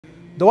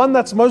The one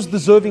that's most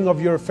deserving of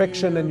your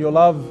affection and your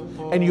love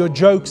and your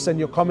jokes and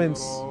your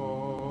comments.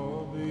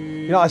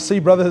 You know, I see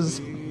brothers,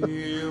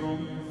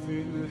 you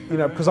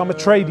know, because I'm a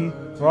tradie,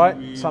 right?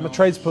 So I'm a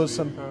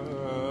tradesperson.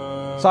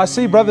 So I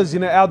see brothers, you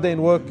know, out there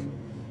in work,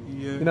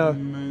 you know,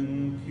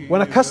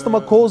 when a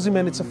customer calls him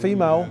and it's a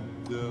female,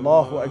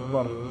 Allahu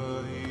Akbar,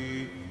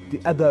 the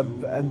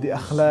adab and the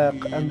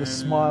akhlaq and the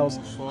smiles.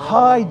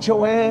 Hi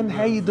Joanne,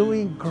 how you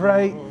doing?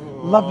 Great,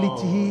 lovely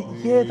to hear.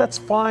 Yeah, that's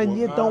fine.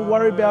 Yeah, don't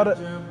worry about it.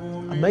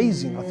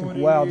 Amazing. I think,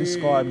 wow, this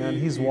guy, man,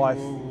 his wife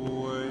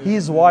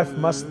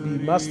must be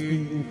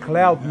in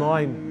cloud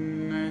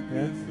 9. Yeah?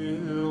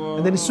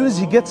 And then as soon as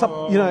he gets up,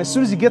 you know, as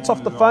soon as he gets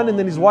off the phone and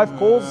then his wife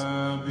calls,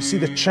 you see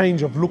the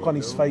change of look on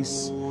his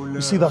face.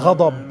 You see the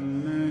ghadab.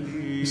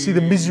 You see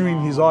the misery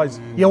in his eyes.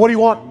 Yeah, what do you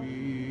want?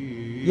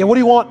 Yeah, what do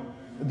you want?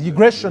 The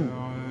aggression,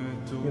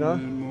 you know?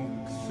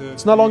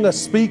 It's no longer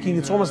speaking,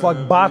 it's almost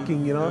like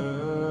barking, you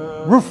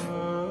know? Roof.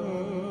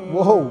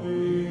 Whoa,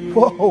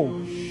 whoa,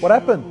 what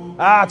happened?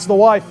 Ah, it's the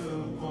wife.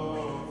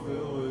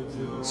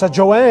 So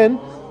Joanne,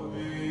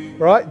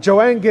 right?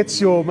 Joanne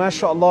gets your,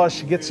 mashallah,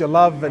 she gets your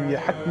love and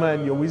your hikmah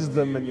and your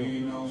wisdom and your...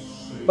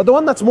 But the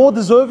one that's more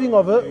deserving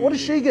of it, what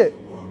does she get?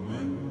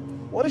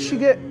 What does she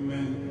get?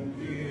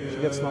 She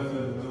gets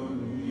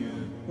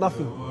nothing.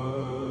 Nothing.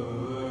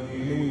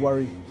 And then we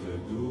worry.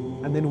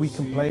 And then we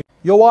complain.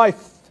 Your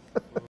wife.